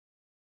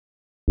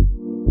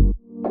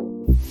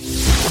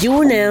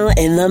You're now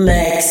in the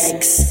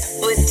mix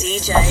with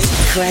DJ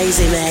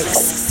Crazy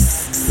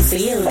Mix.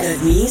 Feel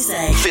good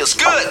music. Feels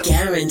good.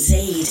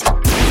 Guaranteed.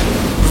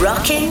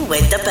 Rocking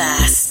with the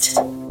best.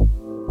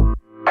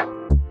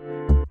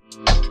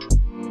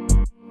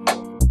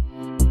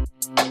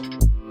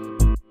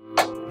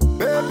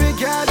 Baby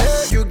girl,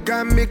 you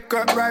got me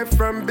cut right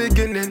from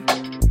beginning.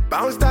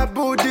 Bounce that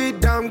booty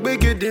down,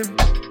 biggie dim.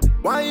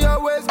 Why you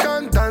always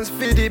come dance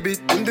for the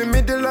beat? In the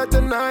middle of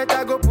the night,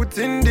 I go put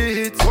in the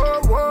hits. Whoa,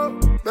 whoa,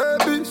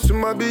 baby,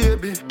 summa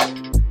baby.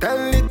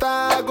 10 liter,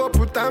 I go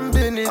put and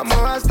bin it. I'm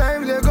always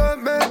time they go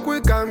make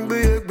we can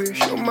be.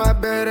 Show my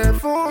better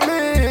for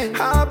me.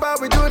 How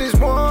about we do this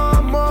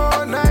one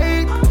more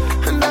night?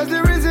 And that's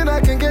the reason I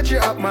can get you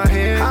out my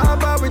head. How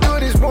about we do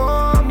this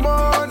one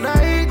more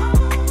night?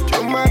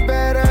 Show my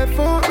better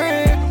for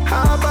me.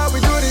 How about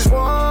we do this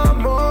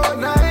one more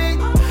night?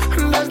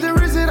 And that's the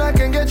reason I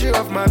can get you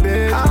off my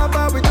bed. How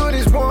about we do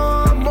this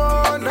one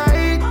more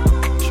night?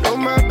 Show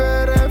my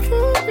better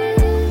for me.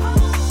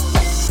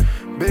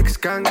 Big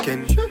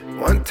skanking,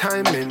 one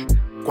timing.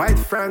 Quite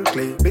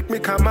frankly, make me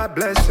count my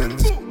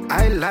blessings.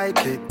 I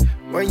like it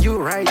when you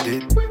write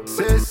it.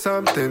 Say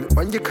something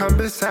when you come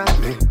beside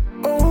me.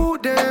 Oh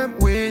damn,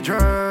 we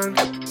drunk.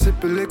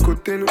 Sip a little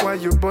thing while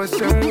you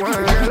bustin' wine.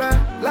 Girl,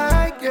 I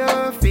like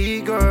your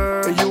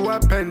figure. You are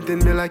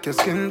painting me like your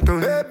skin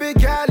tone. Baby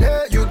girl,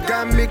 hey, you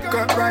got me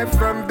cut right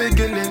from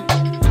beginning.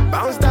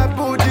 Bounce that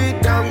booty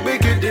down,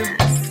 biggie dim.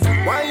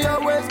 Why you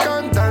always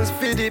come dance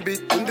for the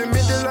beat? In the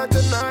middle of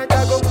the night,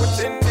 I go put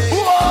in the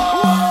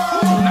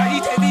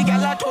tonight, every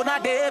girl a turn a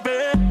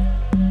devil.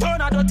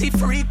 Turn a dirty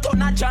freak,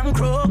 turn a junk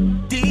crow.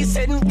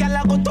 Decent girl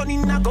a go turn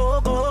in a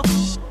go-go.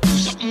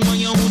 Something when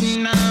you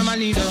wouldn't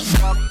normally do.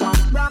 Rock, rock,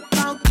 rock,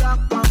 rock, rock,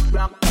 rock,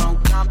 rock, rock,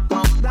 rock,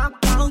 rock,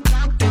 rock,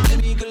 rock. Take the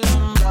nigga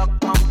long. Rock,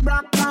 rock,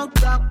 rock, rock,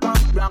 rock,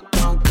 rock, rock,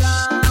 rock,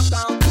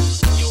 rock.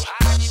 You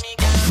hard in me,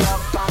 girl.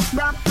 Rock, rock,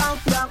 rock,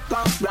 rock,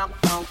 rock, rock,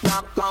 rock,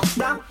 rock, rock,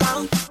 rock,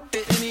 rock.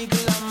 Take the nigga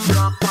long.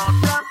 Rock, rock,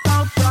 rock,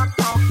 rock, rock, rock,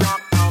 rock,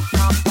 rock,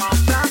 rock,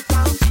 rock,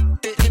 rock.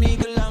 Take the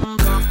nigga long.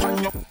 Rock on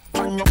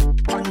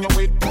your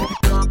way,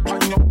 rock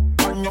on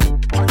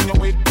your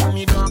way, on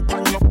me, rock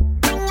on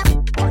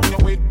your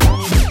way, on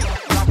me.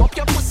 Grab up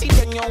your pussy,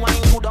 then you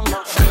wine good on my.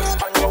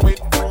 On your way,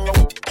 on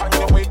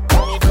your way,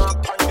 on me, rock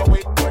on your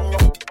way, on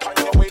your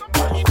way,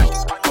 on me,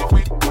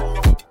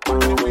 on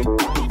your way.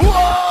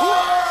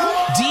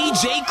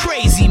 DJ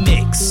Crazy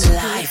Mix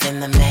Live in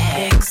the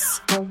mix.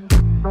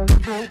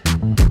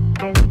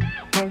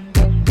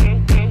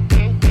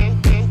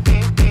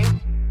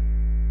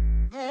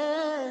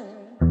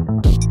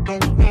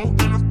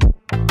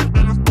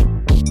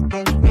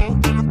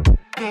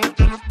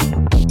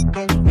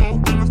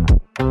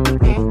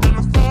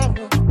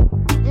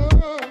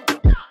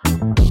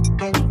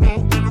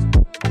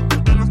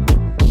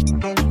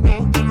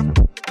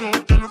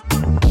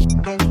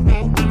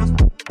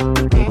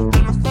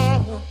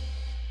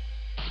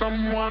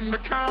 Someone to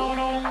count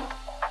on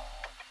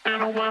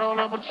in a world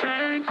of a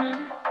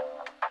changing.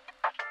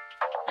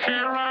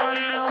 Here I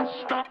am,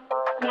 stuck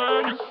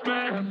where you're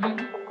standing.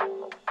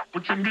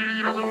 What you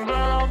need is a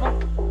lover,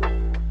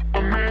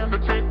 a man to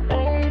take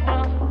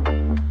over.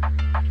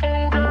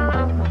 Oh girl.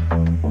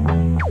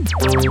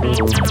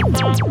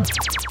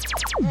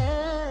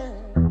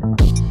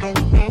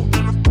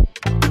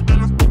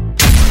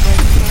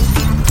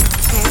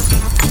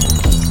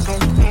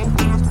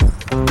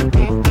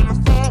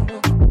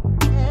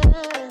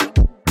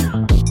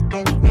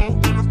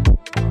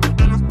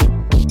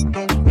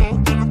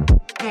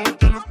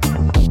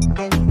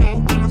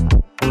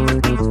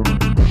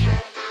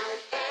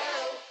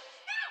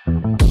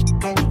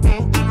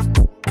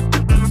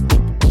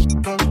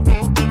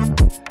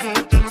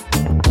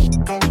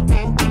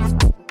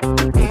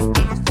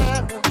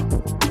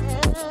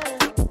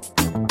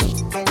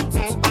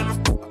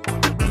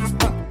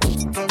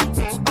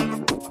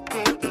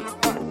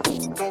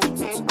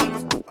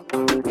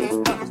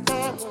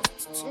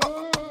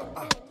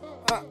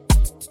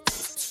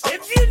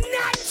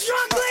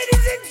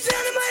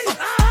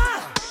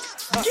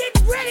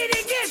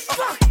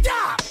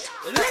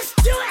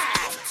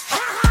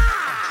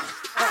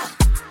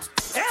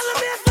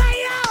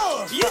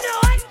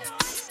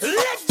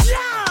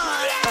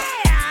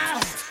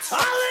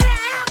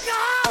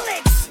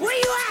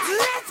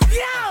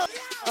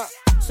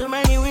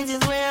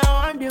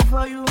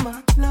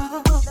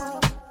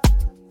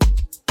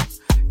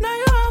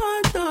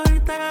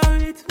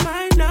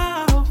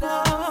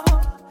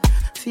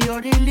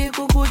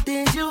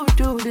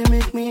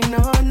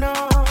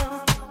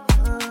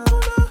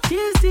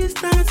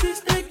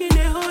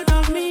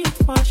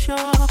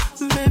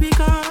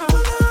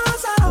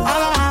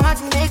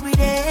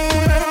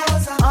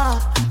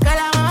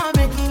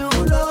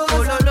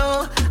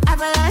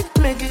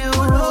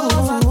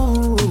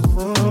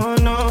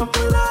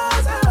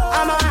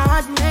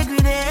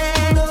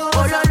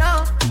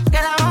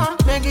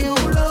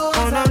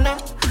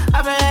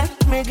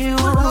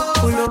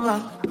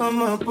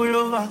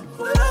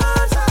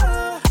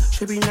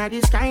 Should be not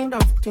this kind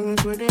of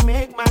things where they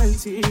make man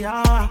see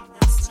ya.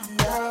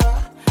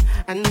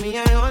 And me,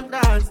 I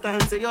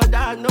understand. Say your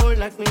dad know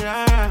like me, See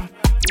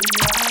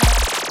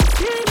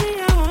me,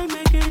 I won't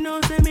make you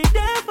know. Say me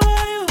there for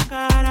you,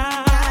 God.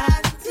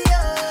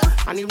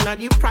 And if not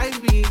the price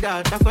be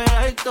that, that's why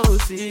I like to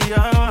see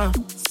ya.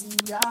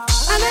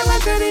 I never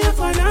tell you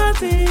for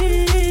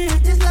nothing.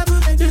 This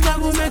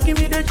love will make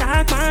me the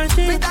jack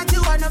machine. Without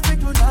you, I'm not fit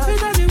to love.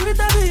 Without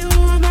you,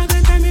 I'm not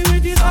gonna tell me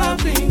with this all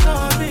bingo.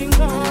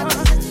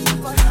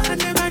 I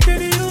never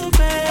tell you,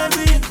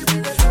 baby.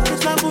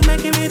 This love will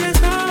make me the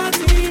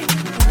nothing.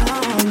 No.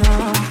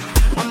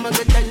 I'm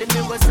gonna tell me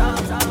what's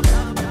up.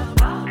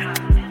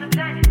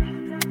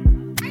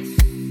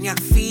 Nyak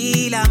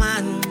fila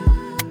man.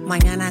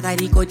 Mañana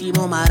gariko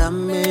mo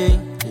marame.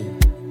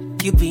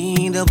 You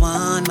been the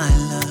one, my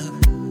love.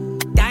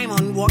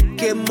 Diamond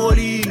walking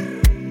molly.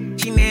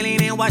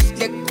 Chinelli wash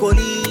the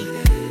coli.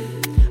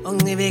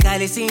 Only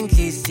vegale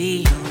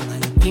simplicity.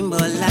 Bimbo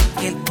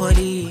like el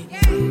poli.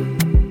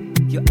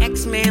 Your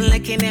ex-man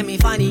looking at me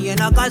funny,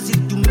 and I got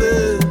it to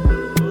me.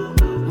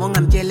 Mong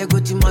I'm jelly go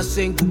to my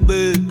sing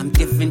boo. I'm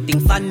different thing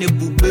funny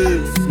boo.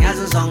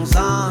 Nyazo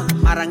song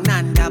marang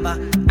nandaba.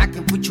 I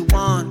can put you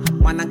on.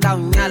 Wanna go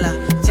nyala,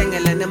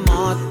 tangle in the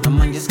mouth. I'm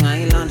on just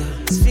my London.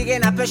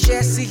 Speaking up a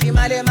share, see him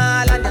at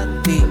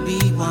London. Baby,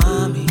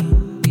 want me.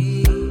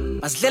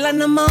 Mas lila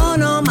na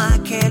mono, my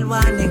kid,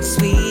 one next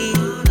week.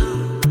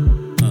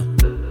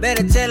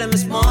 Better tell him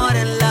it's more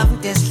than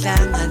love, this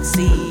lang and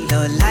see.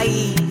 Lo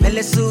lie,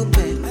 belle soup.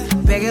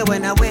 Beg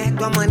when I wait,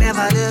 one man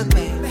never look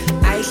back.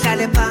 I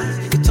shall pass,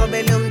 you told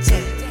me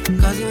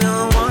cause you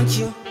know I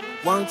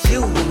want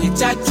you. You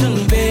talk to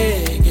me,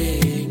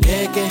 baby.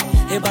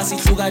 Eba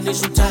sihluka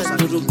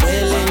uthando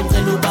lugcwele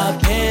ngicela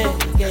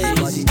ubapheke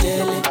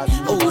izitele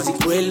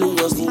owuzikwela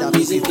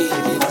ungazibizile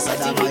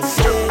basathi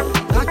ngise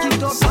I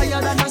keep up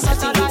higher than a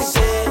satellite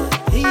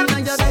in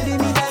your belly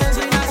me there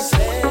every night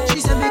she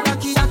said me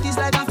cocky that is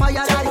like a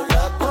firelight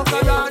walk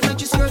around and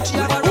she search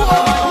your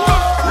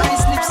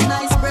nice lips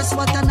nice breasts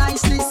what a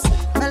niceness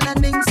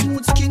melanin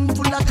smooth skin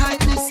full of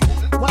kindness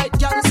white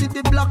girl see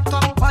the black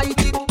cock bite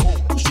it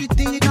push it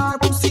in her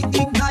pussy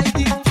ignite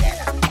it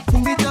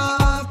put me down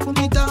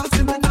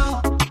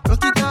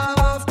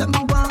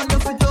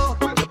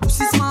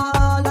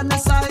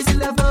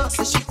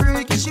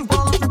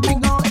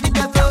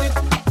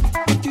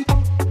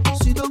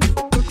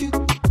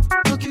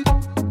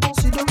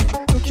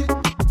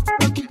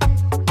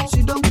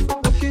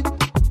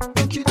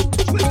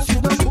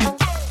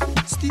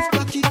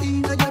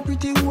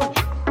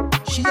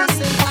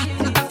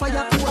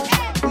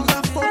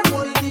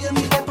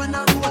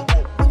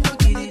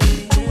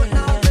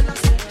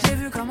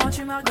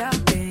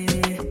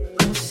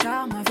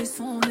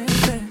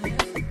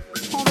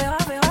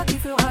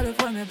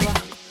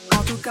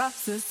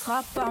ce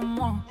sera pas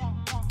moi.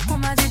 On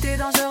m'a dit t'es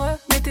dangereux,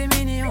 mais t'es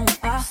mignon.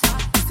 Ah,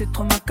 c'est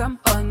trop ma com,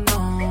 oh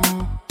non.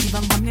 Il va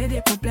me ramener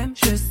des problèmes,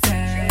 je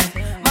sais.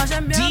 Moi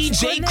j'aime bien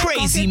DJ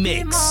Crazy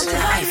Mix.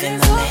 Live in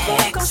the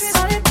mix. Quand je suis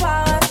dans les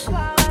parages,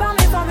 par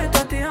mes femmes,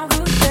 toi t'es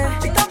envoûté.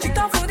 Tu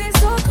t'en fous des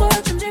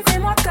autres, tu me dis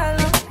fais-moi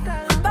câlin.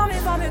 Par mes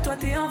femmes, toi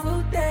t'es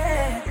envoûté.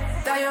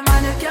 Taille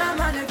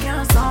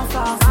mannequin sans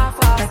force.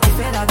 T'as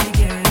kiffé la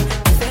dégaine,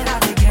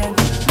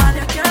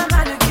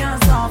 Mannequin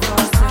sans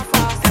force.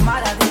 T'es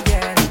malade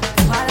again.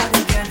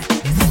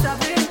 Et si ça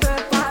brille, je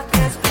peux pas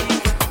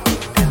t'expliquer.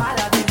 T'es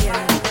malade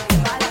again.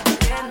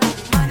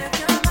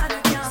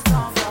 Mannequin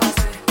sans force.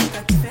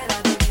 T'as kiffé la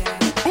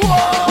dégaine.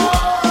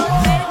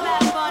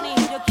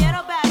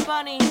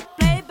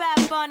 Play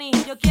Bad Bunny,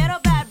 yo quiero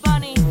Bad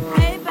Bunny.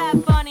 Play Bad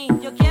Bunny,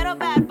 yo quiero Bad Bunny. Play Bad Bunny, yo quiero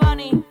Bad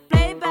Bunny.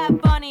 Play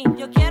Bad Bunny,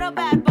 yo quiero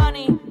Bad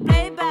Bunny.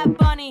 Play Bad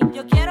Bunny,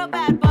 yo quiero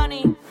Bad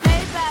Bunny.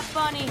 Play Bad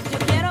Bunny, yo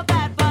quiero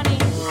Bad Bunny.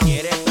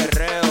 ¿Quieres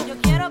perreo? Yo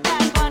quiero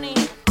Bad Bunny.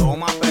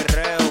 Toma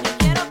perreo. Yo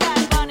quiero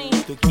Bad Bunny.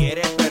 ¿Tú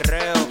quieres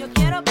perreo? Yo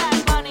quiero Bad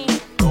Bunny.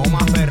 Toma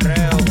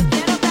perreo. Yo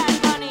quiero Bad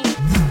Bunny.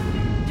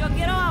 Yo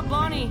quiero Bad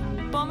Bunny.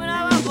 Ponme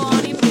una Bad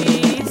Bunny,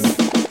 please.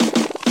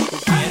 ¿Tú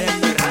quieres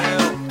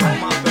perreo?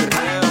 Toma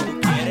perreo. ¿Tú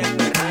quieres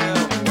perreo?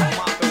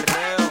 Toma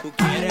perreo. ¿Tú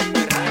quieres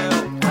perreo?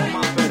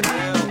 Toma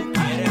perreo. ¿Tú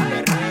quieres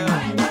perreo?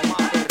 Toma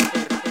perreo.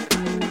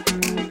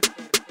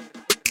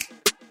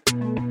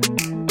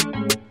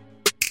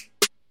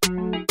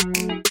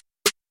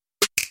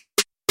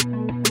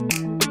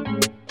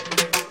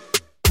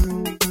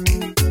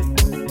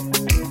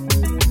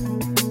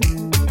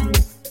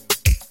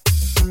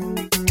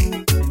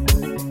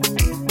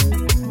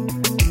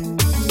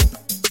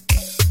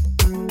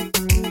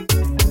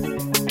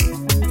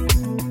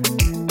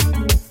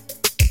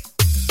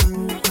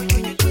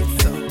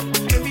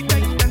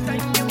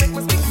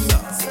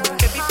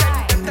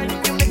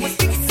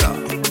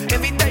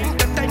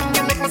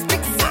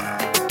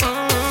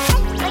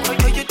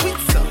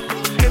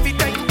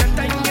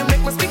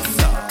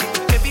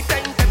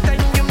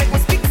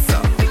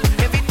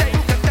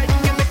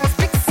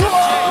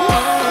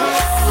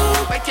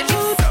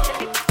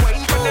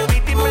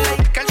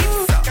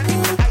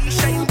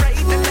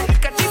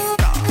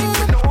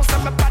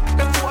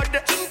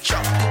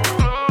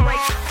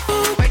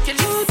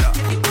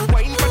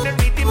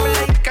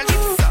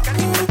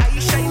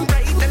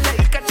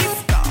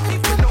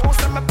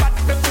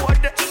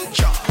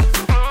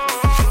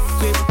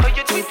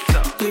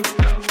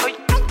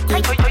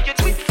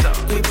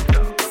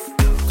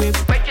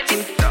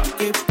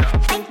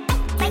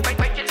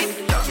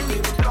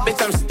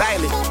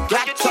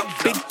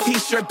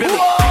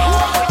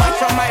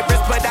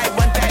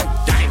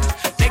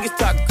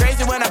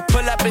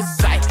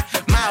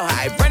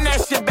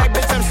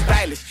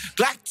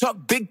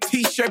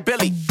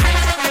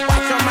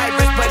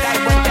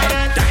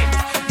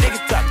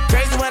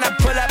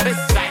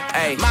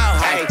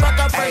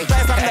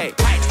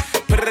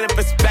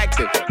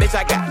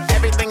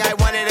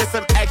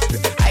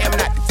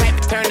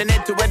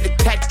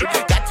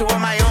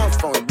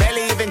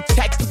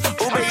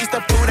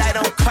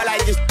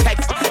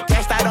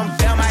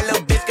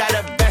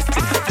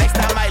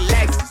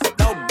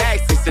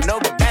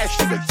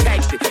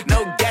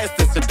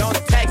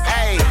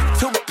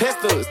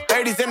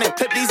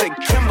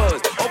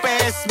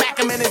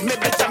 excuse me,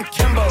 bitch, I'm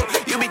Kimbo.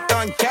 You be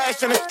throwing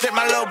cash on the strip,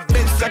 my little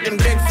bitch sucking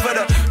dicks for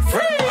the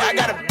free. I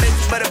got a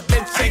bitch, but a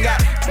bitch ain't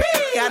got me.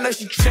 I know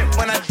she trip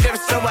when I dip,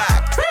 so I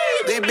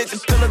creep. These bitches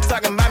still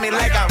talking about me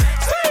like I'm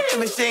sweet.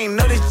 But she ain't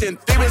know this shit.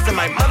 3 weeks in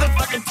my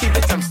motherfucking teeth,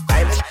 bitch, I'm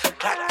stylish.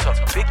 Black top,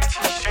 big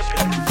t-shirt,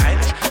 bitch, I'm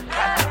stylish.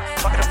 Black top,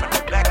 fuck it up from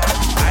the back, I'm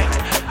stylish.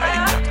 I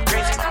ain't got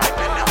crazy, I'm like,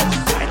 now I'm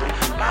stylish.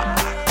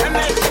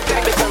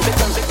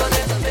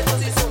 Mes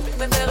positions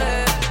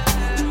préférées.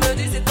 Tu me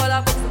dis c'est quoi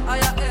la boxe, aïe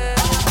aïe.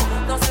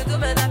 Dans ce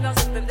domaine, la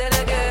personne peut me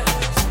déléguer.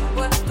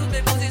 Ouais, toutes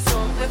mes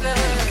positions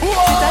préférées. Tu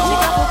t'as dit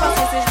qu'il faut pas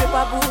stresser, je vais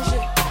pas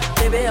bouger.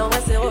 Bébé, en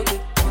vrai, c'est ok,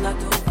 on a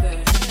tout fait.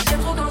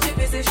 J'aime trop quand tu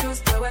fais ces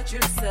choses, ouais, tu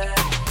le sais.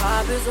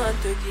 Pas besoin de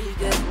te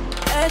guider.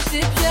 Hey, tes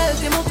pieds,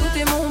 t'es mon tout,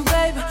 t'es mon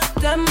babe.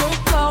 T'aimes mon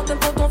corps, t'aimes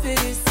quand on fait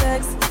du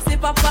sexe. C'est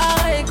pas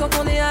pareil quand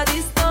on est à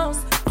distance.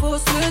 Faut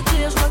se le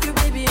dire, je crois que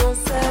baby on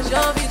sait. J'ai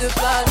envie de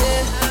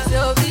planer, c'est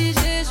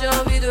obligé, j'ai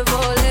envie de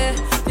voler.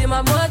 T'es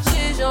ma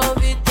moitié, j'ai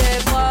envie de tes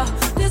bras.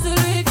 T'es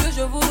celui que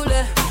je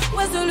voulais,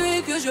 ouais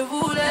celui que je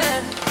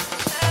voulais.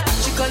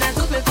 Tu connais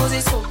toutes mes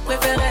positions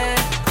préférées.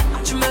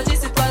 Tu me dis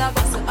c'est quoi la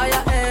base, aïe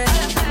aïe.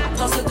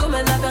 Dans ce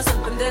domaine la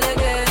personne peut me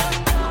déléguer.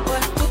 Ouais,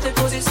 toutes mes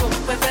positions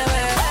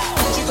préférées.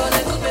 Tu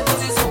connais toutes mes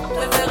positions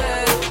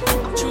préférées.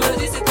 Tu me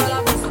dis c'est quoi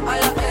la base,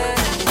 aïe aïe.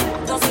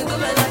 Dans ce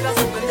domaine la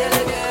personne peut me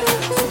déléguer.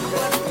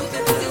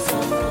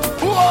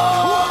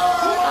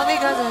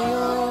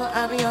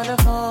 I be on the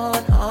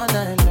phone all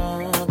night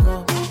long.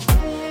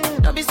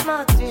 Don't be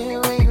smart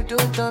when you do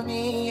it to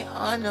me.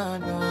 Oh no,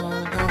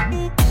 no,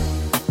 no.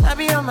 I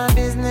be on my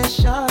business,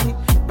 shawty,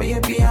 but you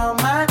be on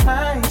my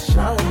mind,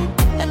 shawty.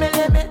 Let me,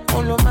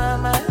 all of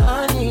my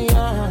honey,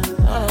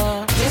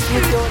 kiss me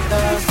to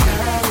the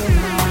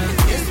side,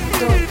 kiss me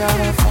to the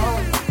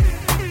phone.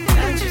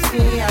 Can't you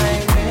see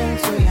I'm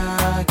into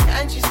ya?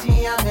 Can't you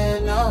see I'm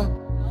in love?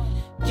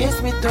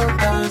 Kiss me to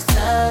the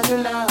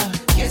cellular,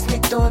 kiss me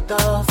to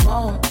the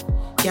phone.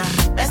 Yeah,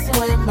 messing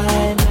with my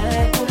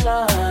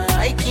medulla.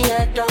 I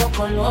can't talk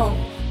alone.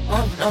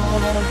 Oh no,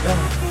 no, no.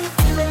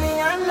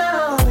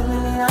 Emiliano,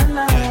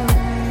 Emiliano,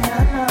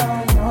 Emiliano,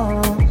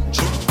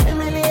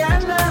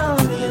 Emiliano,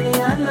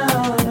 Emiliano,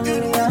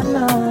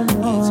 Emiliano,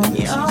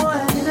 yo,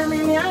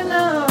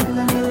 Emiliano,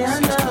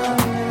 Emiliano,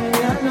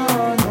 Emiliano,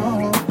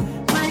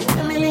 my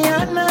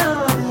Emiliano,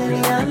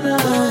 Emiliano,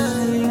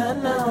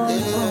 Emiliano.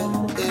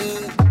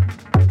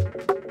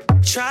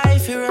 Try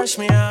if you rush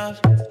me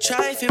off.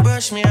 Try if you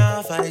brush me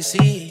off, I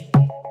see.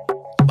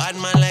 Bad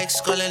man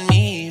likes calling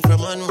me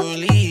from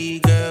unruly.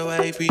 Girl,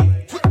 why be?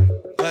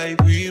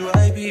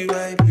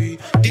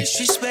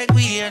 Disrespect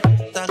we at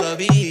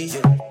Tagabi.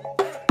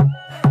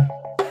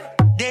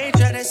 They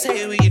try to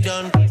say we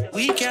done.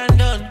 We can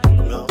done.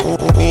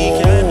 We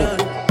can done.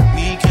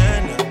 We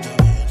cannot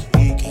done.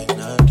 We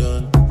cannot done.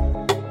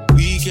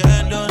 We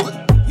can done.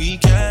 We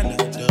cannot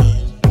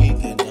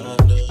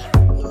done.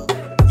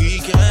 We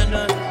cannot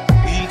done.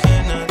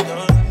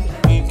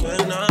 We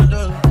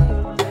cannot.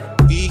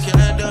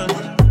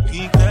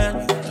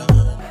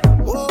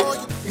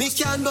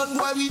 Done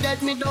boy we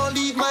dead, me don't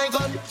leave my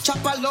gun.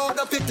 Chop a load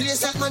up a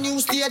place like my new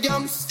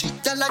stadium.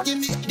 Tell a give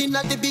me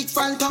dinner the big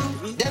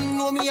phantom. Them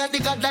know me at the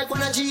God like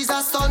one of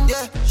Jesus' son.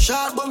 Yeah,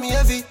 sharp but me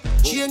heavy.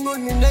 Chain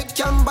on me neck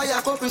can buy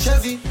a couple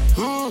Chevy.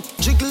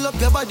 Jiggle up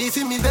your body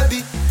for me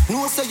baby.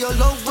 No say your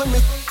love when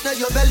me na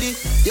your belly.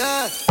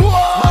 Yeah,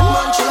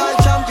 man try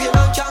champion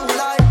and can't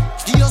lie.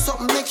 Give you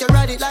something make you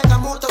ride it like a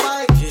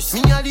motorbike.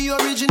 Me are the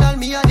original,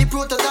 me are the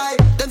prototype.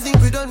 Them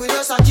think we done with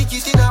us, I kick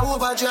it in a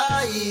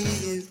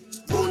overdrive.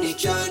 Money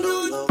can't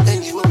run.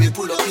 Anywhere we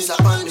pull up is a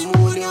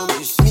pandemonium.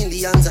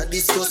 Millions are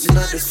discussing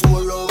at the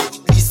forum.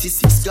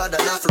 DC6 God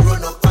and have to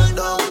run up and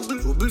down.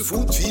 Double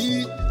foot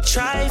feet.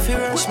 Try if you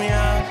rush me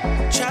off.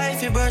 Try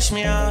if you brush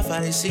me off,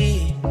 I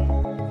see.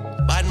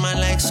 Bad man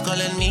likes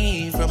calling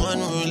me from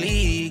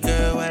unruly.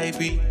 Girl, why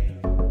be?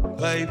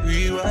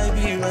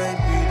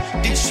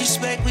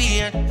 Disrespect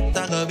we at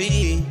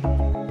Tagabi.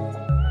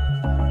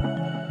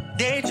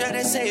 They try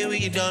to say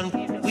we done.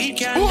 We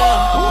can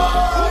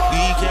done.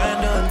 We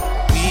can done.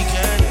 We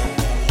can done.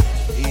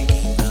 We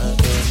cannot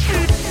done.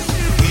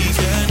 We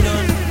can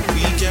done.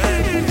 We can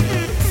done.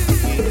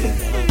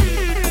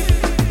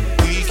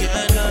 We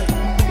can done.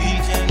 We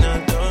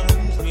cannot done.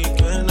 We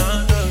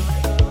cannot done.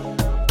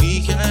 We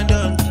can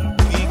done.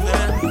 We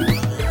can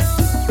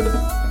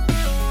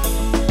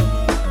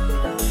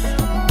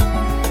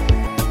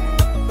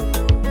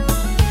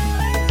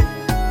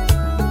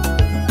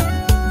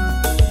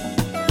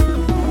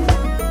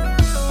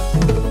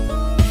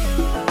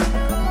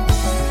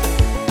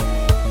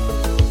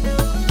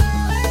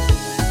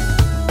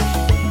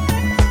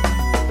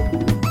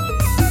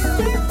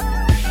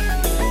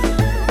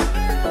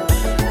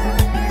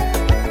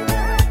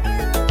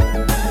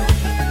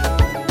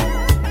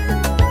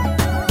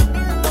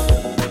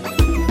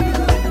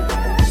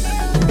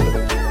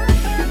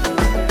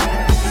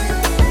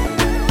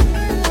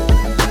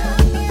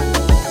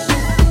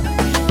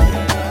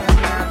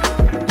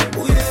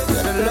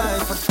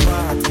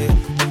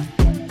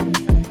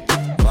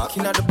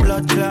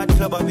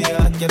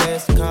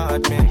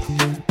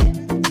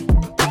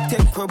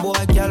where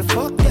boy, girl,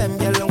 fuck them,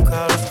 girl, don't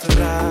call us to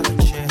that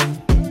shit.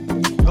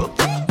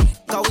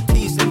 Cause we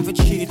tease them for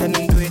cheat and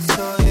then do it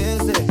so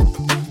easy.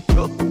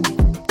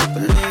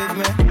 Believe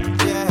me,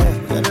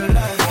 yeah, the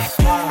life is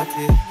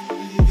party.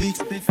 Big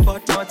split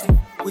fat party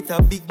with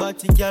a big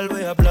body, girl,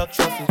 where a black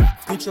traffic.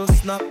 Picture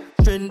snap,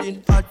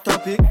 trending, hot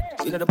topic.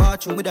 In the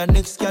bathroom with the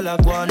next girl, I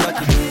go on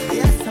knock it.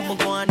 Yes, I'm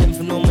go on them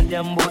for no my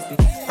damn bossy.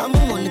 I'm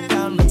on the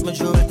town, make my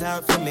sure it's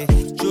hard for me.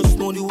 Just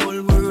know the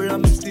whole world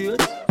I'm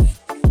straight.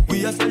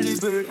 We are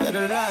celebrate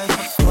the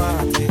life of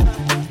party.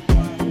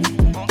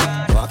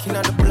 Walking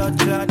on the blood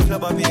clot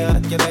club, I be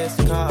at your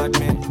best card,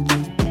 man.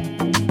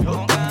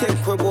 Take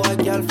for boy,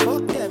 girl,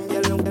 fuck them,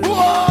 girl. When you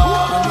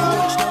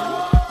touch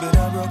down, bed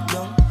I broke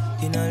down.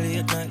 In a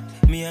late night,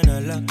 me and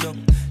her locked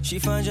down. She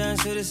found John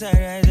to the side,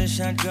 rise a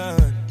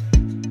shotgun.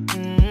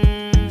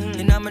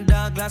 In my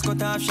dark glass,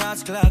 cut off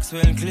shots, clocks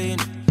well clean.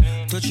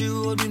 Touch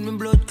you road with me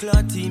blood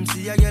clot team.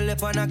 See a girl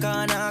up on a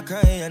corner,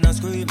 cry and a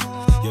scream.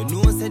 You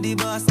know, say the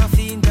boss a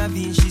fi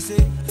intervene. She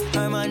say,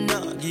 I'm a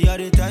nah, give her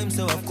the time.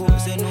 So of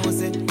course, you know,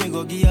 say, me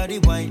go give her the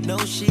wine. Now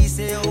she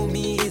say, oh,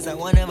 me is a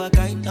one of a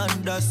kind.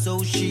 And that's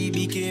how she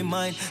became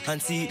mine.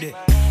 And see that,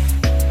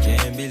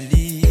 can't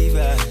believe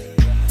I,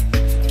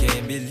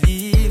 can't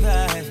believe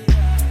I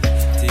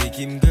take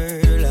him,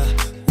 girl,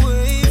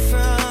 away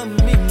from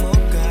me, my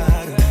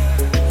God.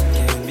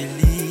 Can't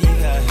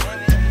believe I,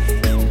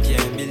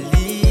 can't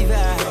believe I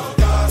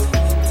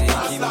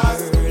take him,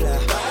 girl,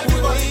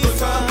 away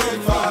from me.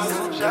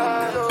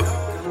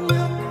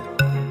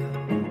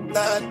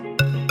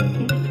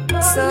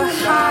 So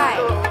high.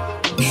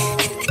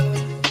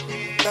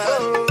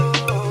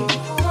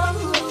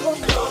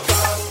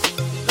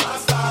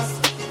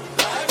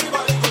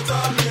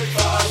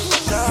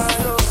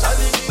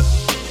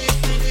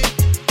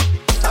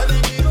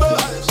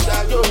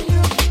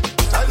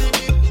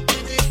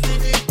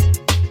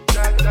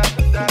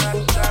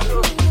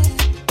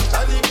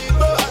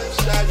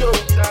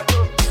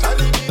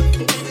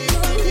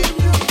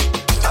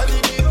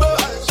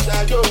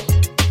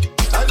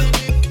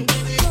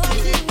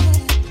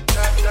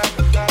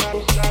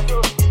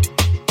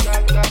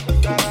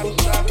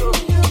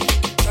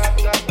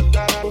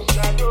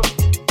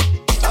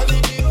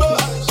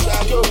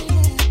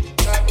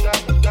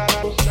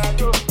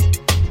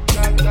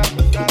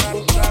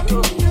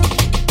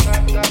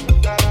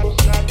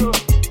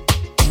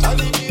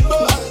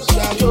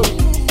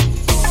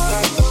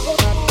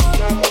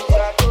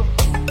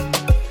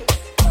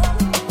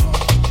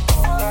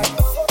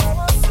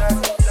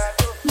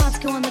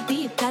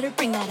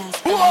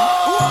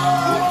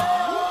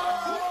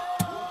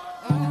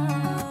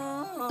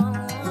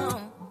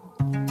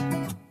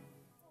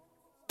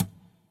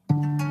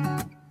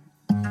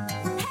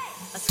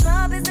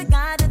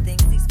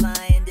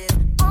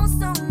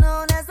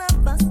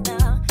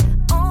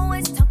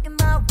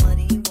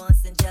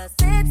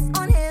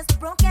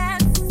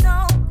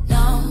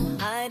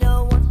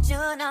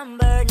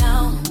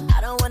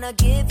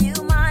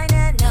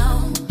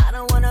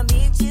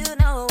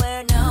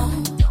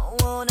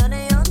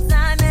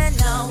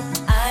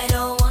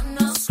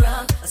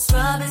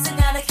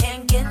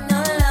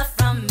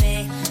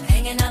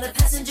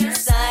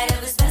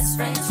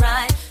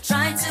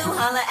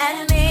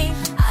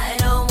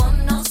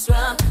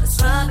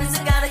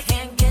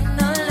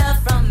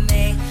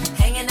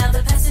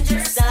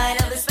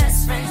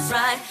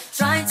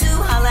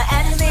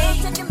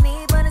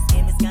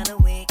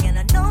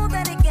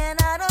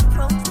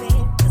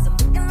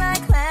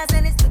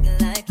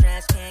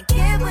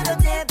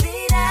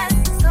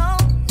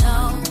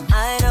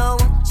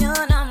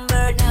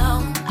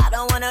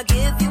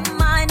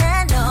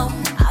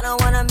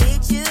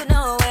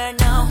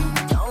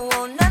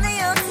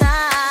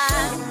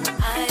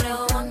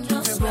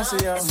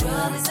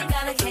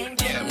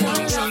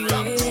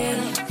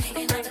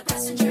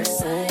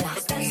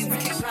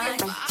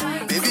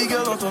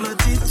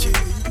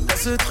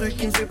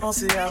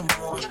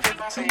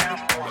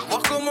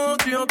 Voir comment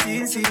tu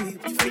anticipes,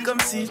 tu fais comme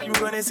si tu me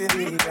connaissais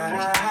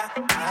déjà.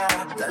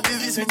 T'as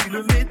devise mais tu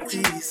le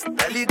maîtrises,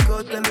 t'as les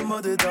codes, t'as le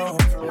mode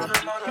d'emploi.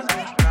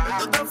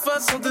 De ta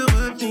façon de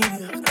retenir,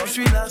 quand je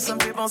suis là ça me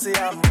fait penser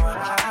à moi.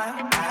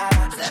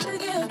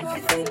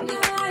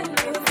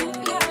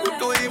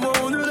 Toi et moi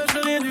on ne lâche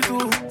rien du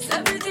tout.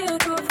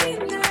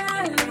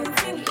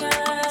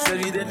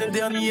 Celui d'être le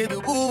dernier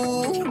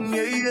debout,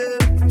 yeah, yeah.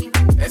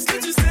 Est-ce que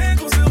tu sais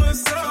qu'on se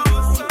ressort?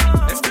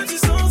 Est-ce que tu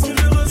sens ce que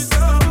je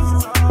ressens?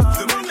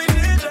 Demande-moi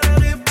déjà la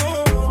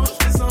réponse,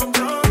 je fais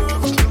semblant,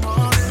 je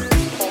demande.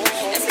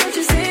 Est-ce que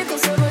tu sais qu'on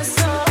se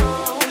ressent?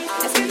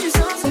 Est-ce que tu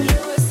sens ce que je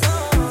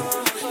ressens?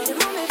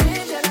 Demande-moi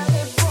déjà la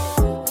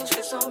réponse, je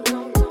fais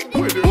semblant.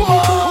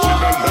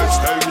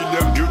 Lifestyle in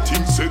them new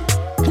things set.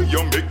 We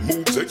young make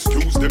moves,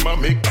 excuse them I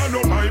make. I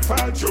know my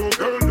fault, your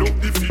girl look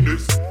the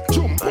finesse.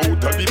 Jump out of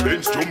the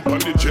bench, jump on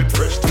the jet,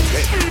 fresh to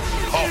bed.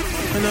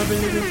 And I've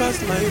been living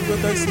fast life,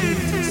 but I see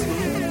it slow.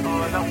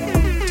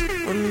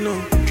 Oh no,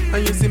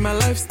 and you see my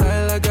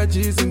lifestyle, I got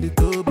G's in the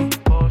tub.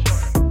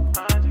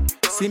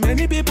 See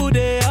many people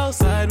there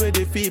outside where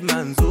they feed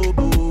man's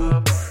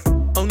oboe.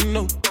 Oh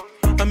no,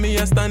 me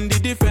I stand the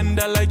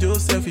defender like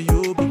Joseph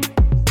Yobo.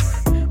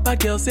 My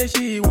girl say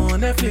she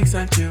want Netflix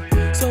and chill,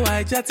 so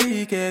I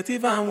chatty get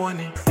even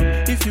warning.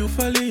 If you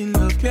fall in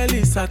love,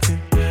 clearly certain.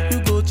 You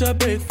go to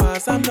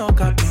breakfast, I'm not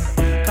capping.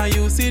 Can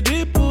you see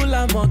dripple,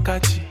 I'm not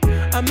catchy.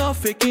 I'm not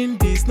faking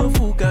this, no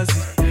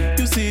fugazi.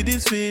 You see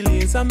these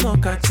feelings, I'm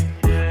not catching.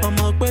 I'm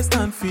a quest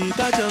and feet,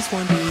 I just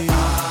want it.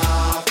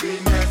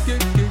 Happiness,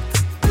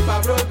 if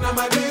I broke, now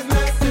my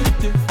business.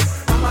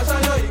 I'ma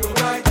show you, you go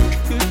right.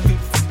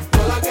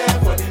 All I care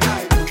for the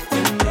night.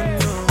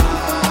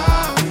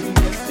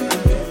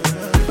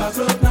 If I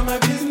broke, now my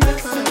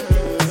business.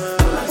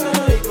 I'ma show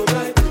you, you go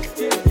right.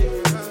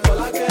 All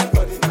I care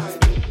for the night.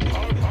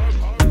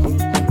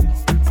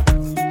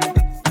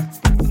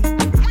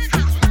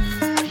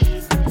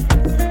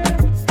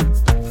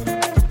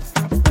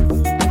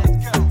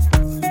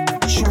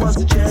 She was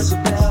the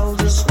Jezebel,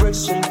 this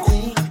graceful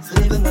queen,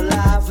 living the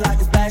life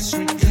like a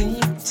backstreet dream,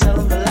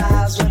 telling the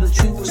lies when the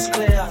truth was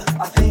clear.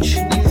 I think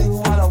she knew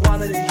what I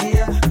wanted to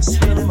hear,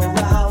 spinning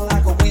around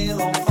like a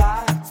wheel on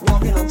fire,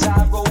 walking on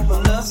tightrope,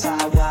 but love's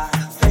highway.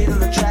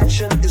 Fatal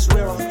attraction is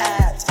where I'm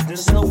at.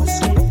 There's no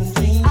escaping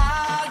me. I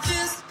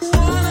just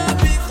wanna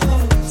be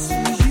close to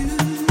you.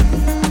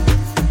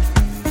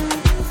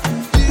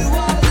 Do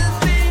all the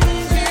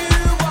things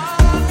you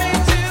want me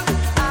to.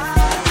 I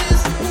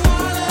just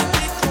wanna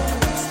be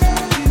close to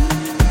you.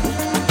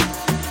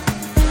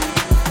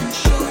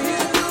 Show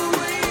you the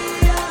way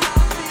I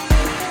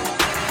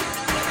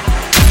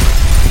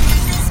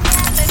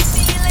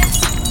Feeling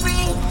so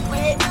free,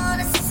 we're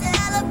gonna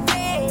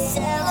celebrate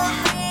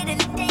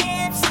and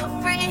dance so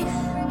free.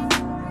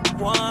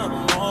 One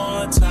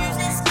more time.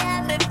 This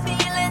got me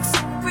feeling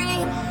so free,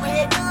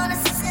 we're gonna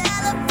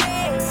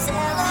celebrate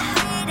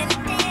and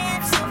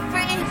dance so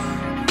free.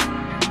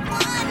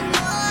 One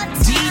more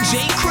time. DJ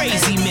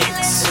Crazy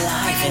Mix.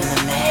 Live in the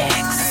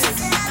mix.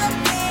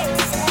 Celebrate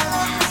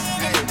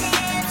and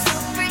dance so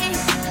free.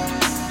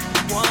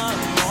 One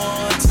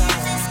more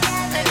time. This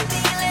got me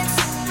feeling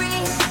so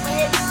free,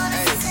 we're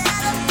gonna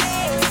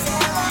celebrate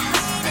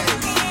and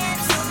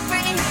dance so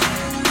free.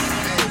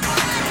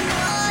 One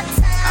more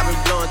time. I've been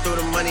blowing through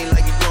the money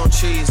like you blowing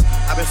trees.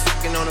 I've been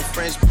fucking on a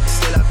French,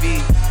 still I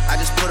be. I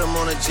just put them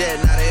on a jet,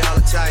 now they all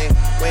Italian.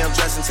 Way I'm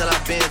dressed until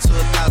I've been to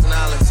 $1,000.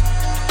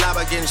 Lie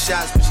by getting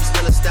shots, but she's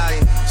still a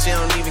stallion. She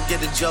don't even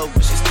get the joke,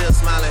 but she's still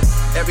smiling.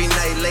 Every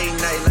night, late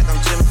night, like I'm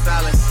Jimmy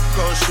Fallon.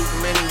 Crows shoot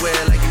from anywhere,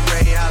 like you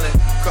Ray Allen.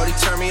 Cody,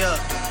 turn me up.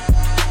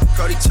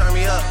 Cody, turn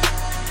me up.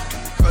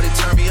 Cody,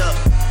 turn me up.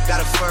 Got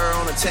a fur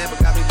on the Tampa,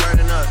 got me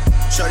burning up.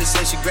 Shorty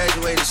said she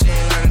graduated, she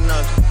ain't learned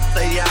enough.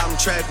 Play the album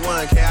track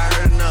 1, okay, I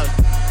heard enough.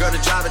 Girl, the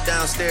driver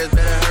downstairs,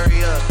 better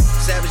hurry up.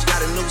 Savage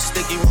got a new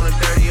sticky, wanna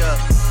dirty up.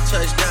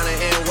 Touchdown in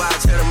NY,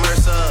 tear the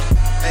Mercer up.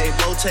 Hey,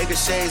 Bo Taker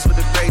shades with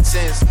the great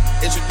sense.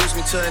 Introduce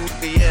me to a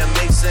nigga, yeah, it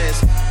makes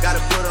sense.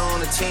 Gotta put her on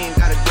the team,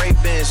 got a great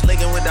bench.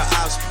 Linking with the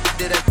ops,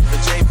 did that for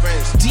J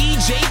Prince.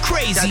 DJ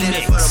Crazy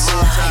Mix.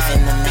 Live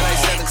in the mix.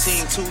 Like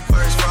 17, 2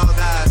 first for all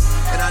guys.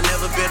 And I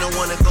never been the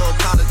one to go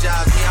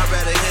apologize. Me, I'd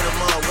rather hit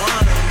him up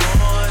one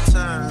more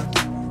time.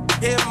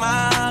 Hit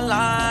my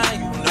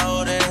line, you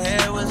know the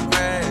hair was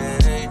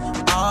gray.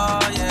 Oh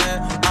yeah,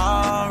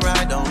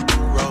 alright, don't do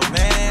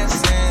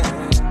romancing.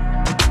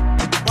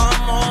 One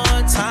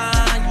more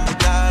time, you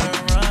gotta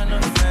run the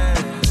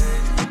fade.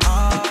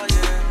 Oh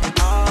yeah,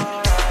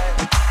 alright.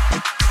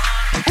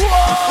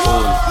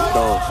 1,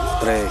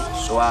 2, 3,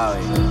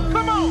 suave.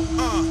 Come on,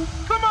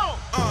 come on,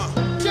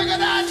 check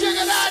it out, check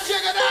it out,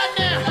 check it out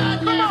now.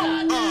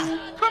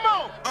 Come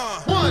on,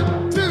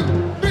 1, 2,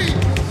 3.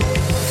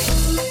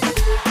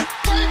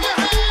 Wave your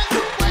hands,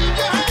 wave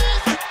your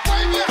hands,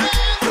 wave your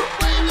hands,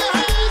 wave your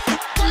hands,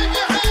 wave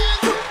your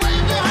hands,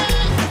 wave your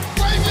hands,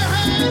 wave your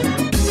hands.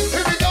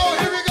 Here we go,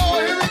 here we go,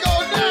 here we go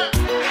now.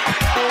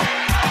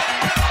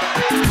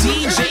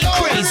 DJ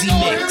Crazy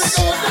Mix.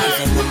 Live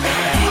in the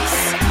mix.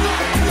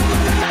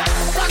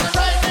 Rock it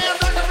right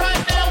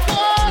now,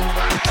 boy.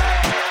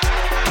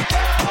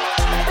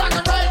 Rock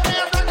it right now, boy. Man,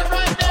 scoop,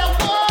 break it down,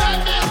 come on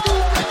now.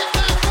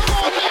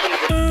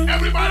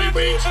 Everybody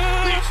reach to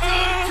the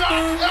top.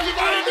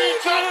 Everybody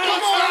reach up,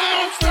 don't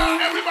stop.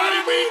 Everybody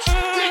reach to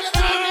the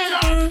top.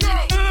 Go, go,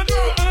 go,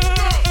 go,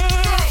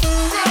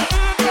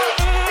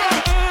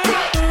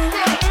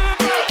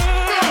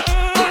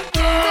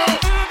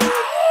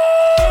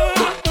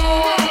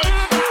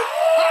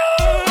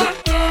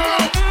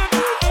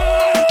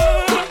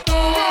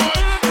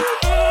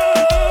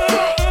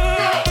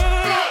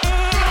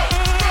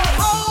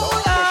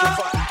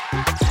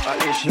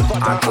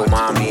 A tu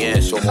mami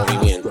eso,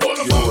 movimiento.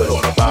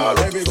 Súbelo,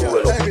 bájalo,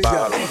 súbelo,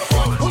 bájalo.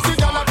 Pussy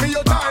gyal up for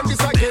your time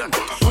this again.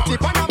 Put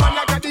it on a man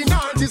like a the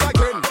 90s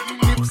again.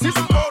 Tips is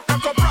about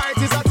and surprise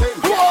is a 10.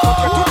 Take you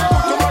to the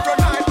book tomorrow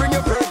night, bring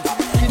your friend.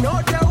 You know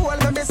the whole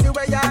let me see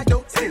where you do.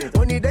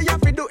 Only day you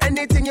fi do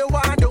anything you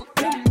want do.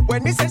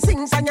 When me say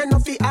sings and you no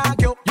fi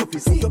argue, you fi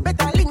see you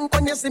better link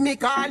when you see me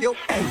call you.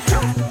 Hey,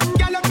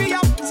 gyal up for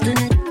your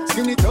skinny,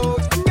 skinny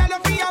toes. Gyal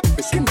up for your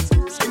skinny,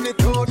 skinny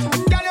toes.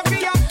 Gyal up for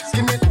your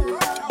skinny.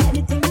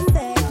 Anything you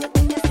say,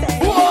 anything you say.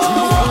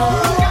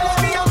 Gyal up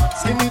for your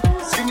skinny.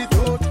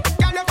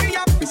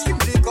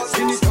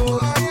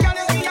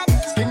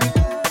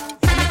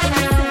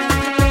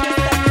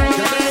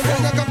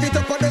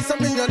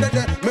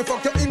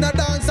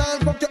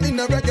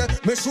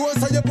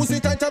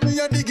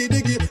 you diggy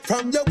diggy.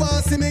 From your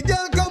boss, see me,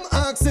 girl, come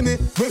ask me.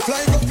 We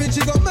fly go fish,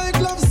 she go make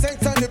love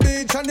sex on the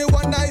beach. And the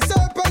one night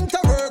serpent to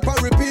work or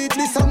repeat.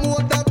 Listen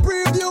more that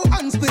preview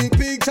and speak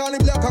big. Charlie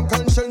Black and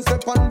Conscience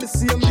step on the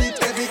same beat.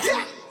 Every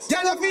girl,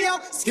 girl of ya,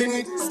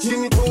 skinny,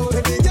 skinny toe.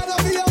 Every girl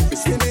of ya,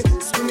 skinny,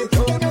 skinny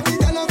toe. Every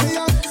girl of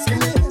ya,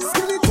 skinny,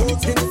 skinny toe,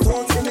 skinny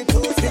toe, skinny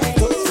toe, skinny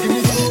toe,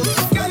 skinny toe.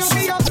 Girl of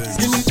ya,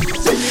 skinny,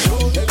 skinny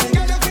toe. Every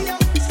girl of ya,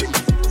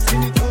 skinny,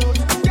 skinny toe.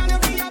 Girl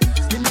of ya,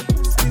 skinny,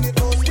 skinny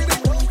toe, skinny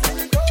toe,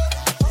 skinny toe.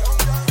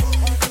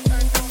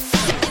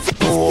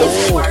 Is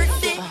it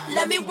worth it?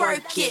 Let me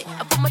work it.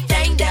 I put my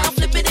thing down,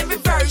 flip it and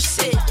reverse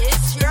it.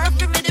 It's your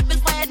primitive is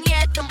why I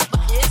need them.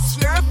 It's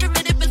your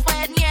primitive is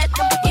why I need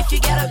them. If you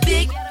got a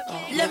big,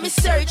 let me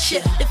search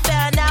it to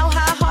find out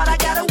how hard I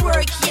gotta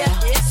work. Yeah,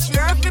 it's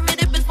your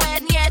primitive is why I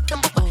need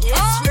them.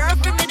 It's your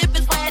primitive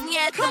is why I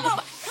need them.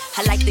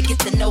 I like to get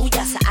to know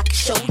ya so I can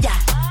show ya.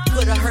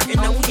 Put a hurtin'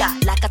 on ya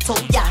like I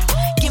told ya.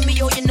 Give me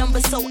all your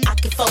numbers so I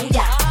can phone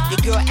ya. Your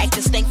girl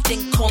actin' stink,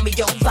 then call me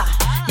over.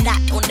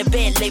 Not on the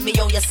bed, lay me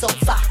on your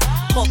sofa.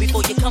 Call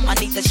before you come, I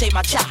need to shave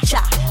my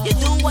cha-cha. You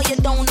do or you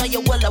don't, or you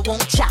will, I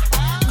won't cha.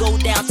 Go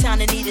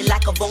downtown and eat it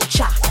like a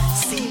vulture.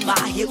 See my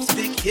hips,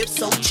 big hips,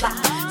 so cha.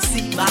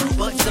 See my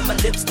butts and my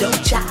lips,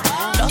 don't cha.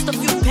 Lost a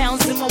few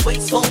pounds in my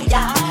waist, oh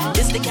yeah.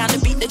 This the kind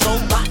of beat that go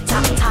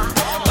ba-ta-ta.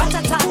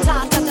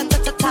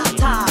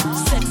 Ba-ta-ta-ta-ta-ta-ta-ta-ta.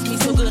 Sex me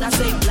so good, I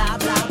say blah,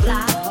 blah,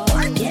 blah.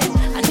 Work it,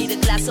 I need a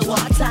glass of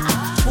water.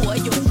 Boy,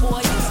 you. This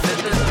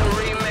is the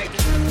remix.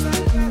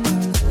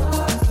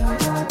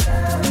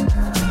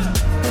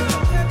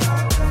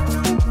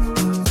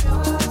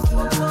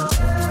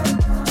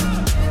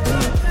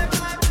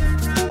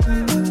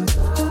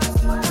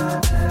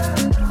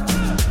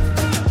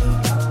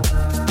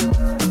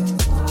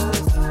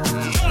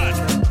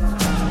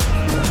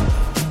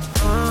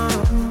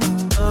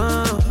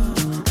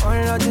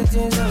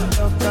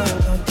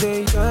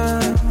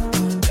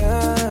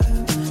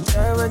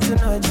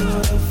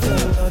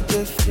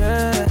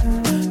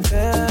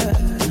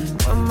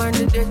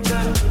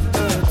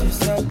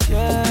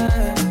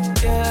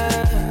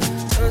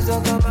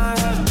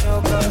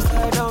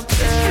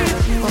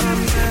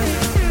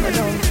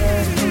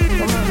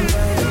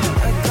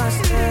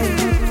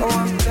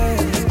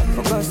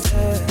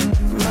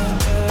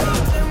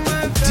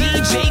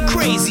 DJ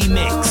Crazy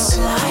Mix.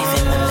 Live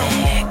in the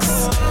mix.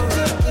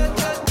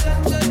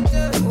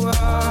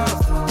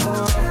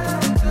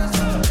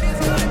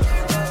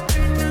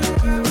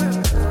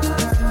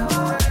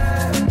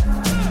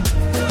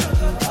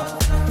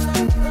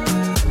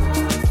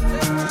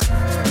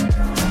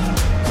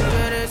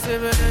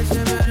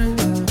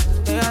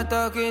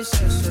 Talking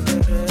shit,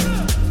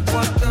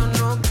 what the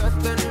no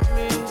better than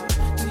me?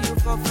 Do you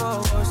for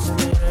what's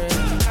me?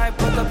 I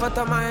put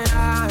up my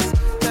ass,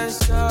 then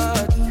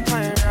shut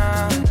my